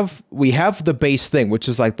have the base thing, which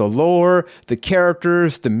is the lore, the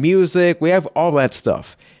characters, the music. We have all that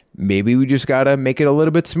stuff. Maybe we just got to make it a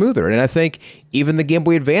little bit smoother. And I think even the Game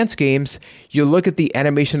Boy Advance games, you look at the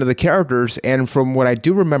animation of the characters, and from what I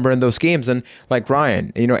do remember in those games, and like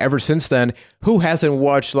Ryan, ever since then, who hasn't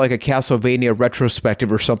watched a Castlevania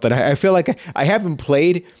retrospective or something? I feel like I haven't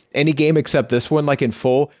played any game except this one in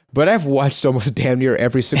full, but I've watched almost damn near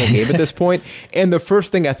every single game at this point. And the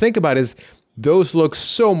first thing I think about is those look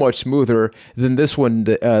so much smoother than this one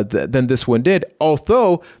did.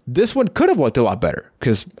 Although this one could have looked a lot better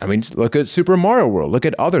because look at Super Mario World, look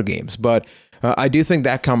at other games. But I do think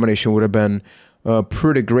that combination would have been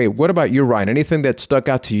pretty great. What about you, Ryan? Anything that stuck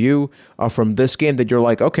out to you from this game that you're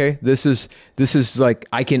like, okay, this is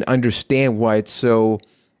I can understand why it's so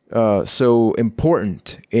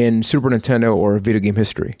important in Super Nintendo or video game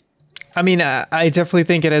history? I definitely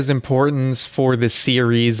think it has importance for the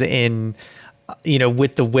series in,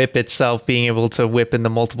 with the whip itself being able to whip in the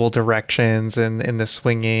multiple directions and the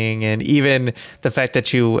swinging, and even the fact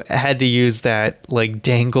that you had to use that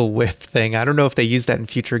dangle whip thing. I don't know if they use that in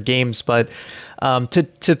future games, but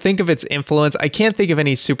to think of its influence, I can't think of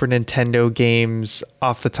any Super Nintendo games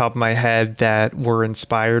off the top of my head that were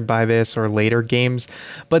inspired by this or later games.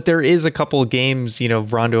 But there is a couple of games,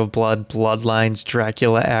 Rondo of Blood, Bloodlines,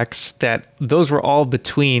 Dracula X, that those were all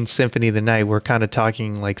between Symphony of the Night. We're kind of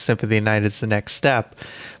talking Symphony of the Night is the next step.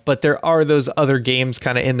 But there are those other games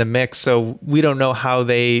kind of in the mix, so we don't know how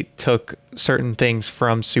they took certain things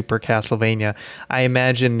from Super Castlevania. I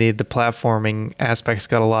imagine the platforming aspects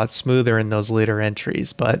got a lot smoother in those later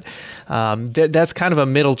entries, but that's kind of a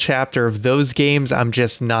middle chapter of those games I'm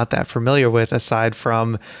just not that familiar with, aside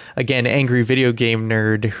from, again, Angry Video Game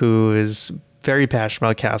Nerd, who is very passionate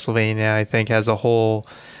about Castlevania, I think has a whole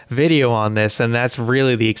video on this, and that's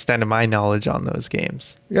really the extent of my knowledge on those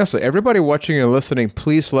games. Yeah, so everybody watching and listening,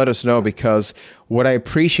 please let us know, because what I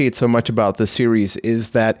appreciate so much about this series is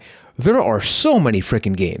that there are so many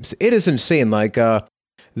freaking games. It is insane.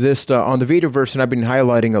 This on the Vitaverse, and I've been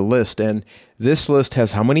highlighting a list, and this list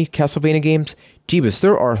has how many Castlevania games? Jeebus,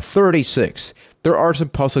 there are 36. There are some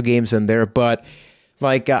puzzle games in there, but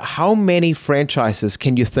how many franchises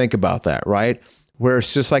can you think about that, right? Where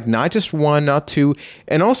it's just not just one, not two,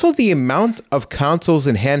 and also the amount of consoles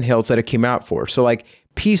and handhelds that it came out for. So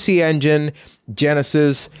PC Engine,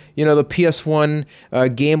 Genesis, the PS1,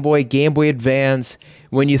 Game Boy Advance.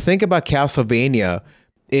 When you think about Castlevania,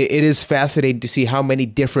 it is fascinating to see how many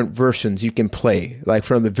different versions you can play, like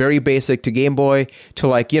from the very basic to Game Boy to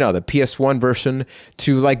the PS1 version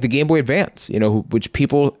to like the Game Boy Advance, which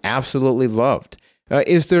people absolutely loved.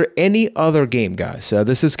 Is there any other game, guys?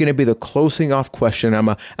 This is going to be the closing off question. I'm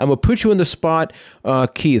gonna put you in the spot,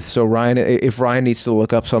 Keith. So Ryan, if Ryan needs to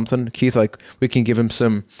look up something, Keith, we can give him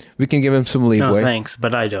some leeway. No, thanks,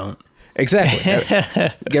 but I don't. Exactly.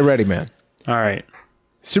 Get ready, man. All right.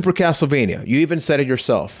 Super Castlevania. You even said it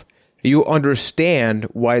yourself. You understand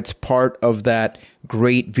why it's part of that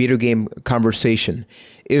great video game conversation.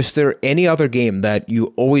 Is there any other game that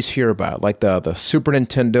you always hear about, like the Super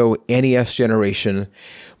Nintendo NES generation,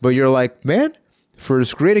 but you're like, man, for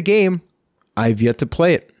as great a game, I've yet to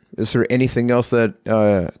play it? Is there anything else that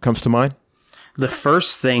comes to mind? The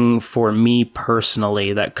first thing for me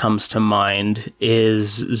personally that comes to mind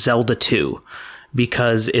is Zelda 2,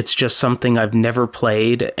 because it's just something I've never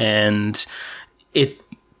played, and it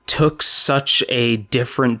took such a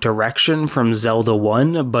different direction from Zelda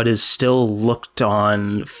 1, but is still looked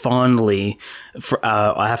on fondly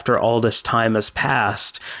after all this time has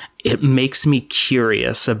passed. It makes me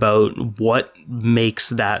curious about what makes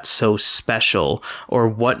that so special, or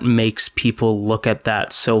what makes people look at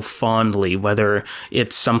that so fondly. Whether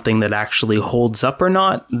it's something that actually holds up or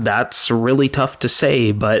not, that's really tough to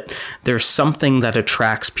say, but there's something that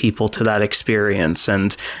attracts people to that experience.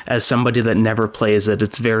 And as somebody that never plays it,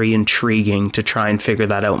 it's very intriguing to try and figure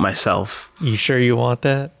that out myself. You sure you want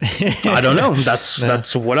that? I don't know.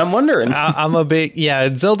 That's what I'm wondering. I'm a big,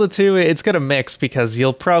 Zelda 2, it's going to mix, because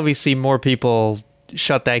you'll probably see more people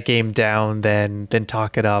shut that game down than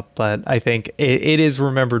talk it up. But I think it is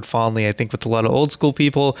remembered fondly, I think, with a lot of old school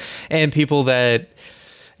people and people that,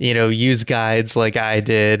 use guides like I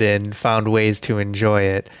did and found ways to enjoy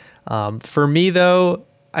it. For me, though,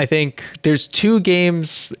 I think there's two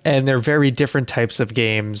games, and they're very different types of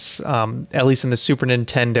games, at least in the Super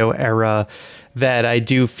Nintendo era, that I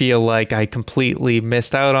do feel like I completely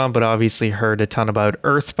missed out on, but obviously heard a ton about.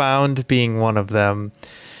 Earthbound being one of them,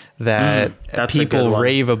 that people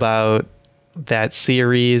rave about that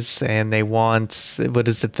series, and they want, what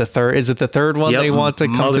is it, the third? Is it the third one they want to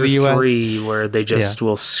come Mother to the US? 3, where they just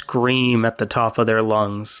will scream at the top of their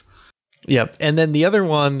lungs. Yep. And then the other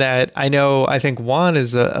one that I think Juan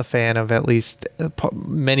is a fan of, at least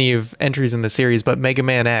many of entries in the series, but Mega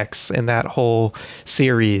Man X and that whole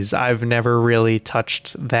series. I've never really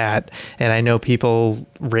touched that. And I know people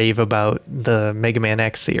rave about the Mega Man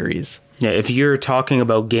X series. Yeah, if you're talking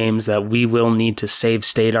about games that we will need to save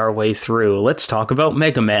state our way through, let's talk about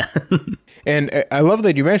Mega Man. And I love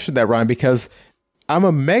that you mentioned that, Ryan, because I'm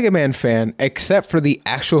a Mega Man fan, except for the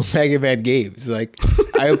actual Mega Man games. Like,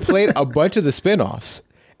 I played a bunch of the spin-offs,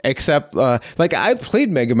 except, I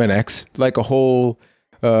played Mega Man X, like a whole,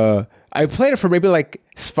 I played it for maybe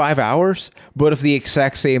 5 hours, but of the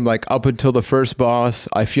exact same, up until the first boss,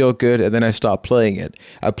 I feel good, and then I stopped playing it.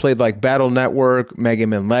 I played, Battle Network, Mega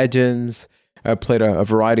Man Legends. I played a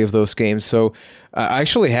variety of those games. So I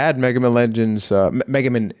actually had Mega Man Legends,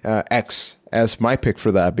 Mega Man X as my pick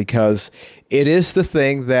for that, because it is the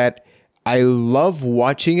thing that I love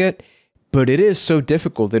watching it, but it is so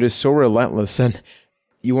difficult. It is so relentless. And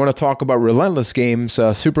you want to talk about relentless games,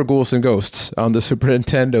 Super Ghouls and Ghosts on the Super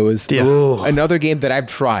Nintendo is another game that I've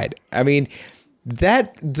tried. I mean,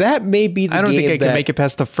 that may be the game. I don't think I can make it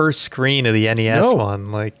past the first screen of the NES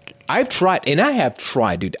one. I've tried, and I have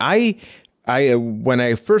tried, dude. I when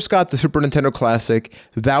I first got the Super Nintendo Classic,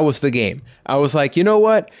 that was the game. I was like, you know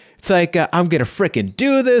what? It's like, I'm going to fricking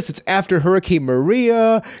do this. It's after Hurricane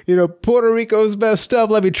Maria. Puerto Rico's messed up.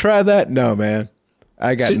 Let me try that. No, man.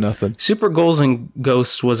 I got nothing. Super Ghouls and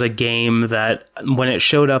Ghosts was a game that, when it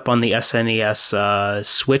showed up on the SNES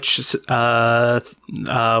Switch,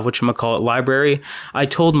 whatchamacallit, library, I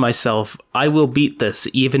told myself, I will beat this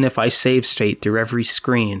even if I save state through every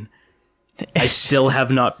screen. I still have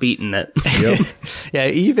not beaten it. Yep. Yeah,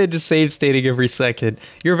 even to save stating every second,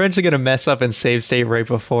 you're eventually going to mess up and save state right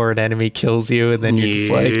before an enemy kills you, and then you're just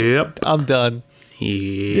like, I'm done.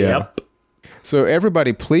 Yep. So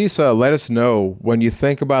everybody, please let us know when you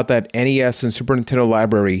think about that NES and Super Nintendo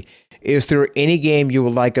library. Is there any game you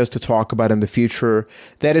would like us to talk about in the future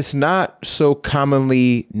that is not so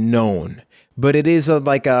commonly known? But it is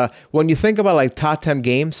when you think about top 10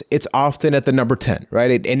 games, it's often at the number 10,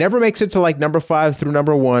 right? It never makes it to number 5 through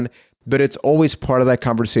number 1, but it's always part of that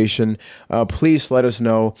conversation. Please let us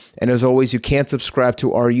know. And as always, you can subscribe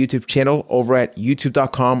to our YouTube channel over at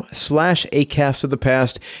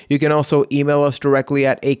youtube.com/acastofthepast. You can also email us directly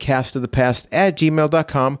at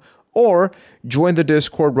acastofthepast@gmail.com or join the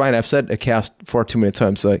Discord. Ryan, I've said acast far too many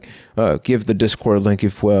times. Like, give the Discord link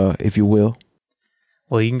if you will.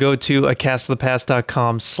 Well, you can go to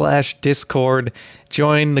acastofthepast.com/Discord.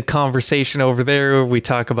 Join the conversation over there. We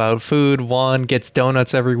talk about food. Juan gets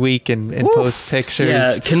donuts every week and posts pictures.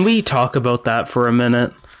 Yeah, can we talk about that for a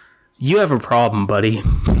minute? You have a problem, buddy.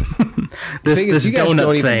 This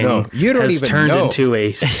donut thing has turned into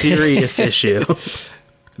a serious issue.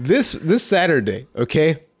 This Saturday,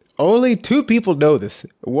 okay? Only 2 people know this.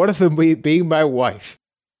 One of them being my wife.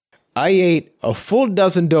 I ate a full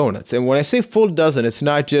dozen donuts. And when I say full dozen, it's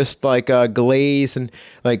not just like glaze and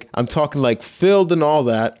like, I'm talking like filled and all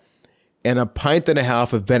that. And a pint and a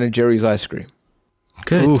half of Ben & Jerry's ice cream.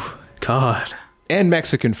 Good God. And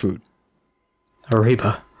Mexican food.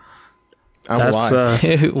 Arriba. I'm alive.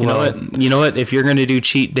 You know what? If you're going to do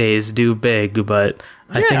cheat days, do big. But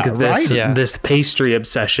I think this pastry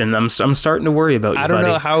obsession, I'm starting to worry about you, I don't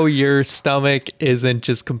know how your stomach isn't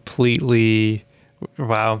just completely...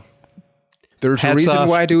 Wow. There's a reason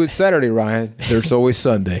why I do it Saturday, Ryan. There's always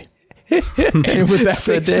Sunday. And with that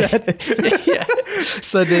being said...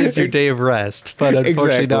 Sunday is your day of rest, but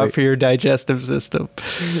unfortunately not for your digestive system.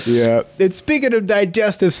 Yeah. And speaking of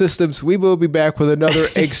digestive systems, we will be back with another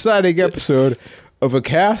exciting episode of A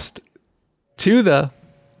Cast to the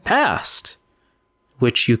Past,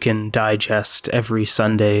 which you can digest every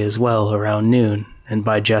Sunday as well around noon. And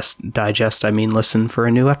by digest, I mean listen for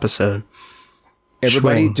a new episode.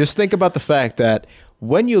 Everybody, just think about the fact that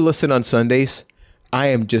when you listen on Sundays, I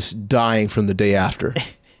am just dying from the day after.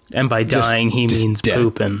 And by dying, he means dead.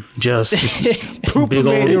 pooping. Just pooping,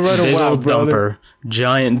 big old dumper.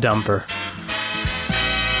 Giant dumper.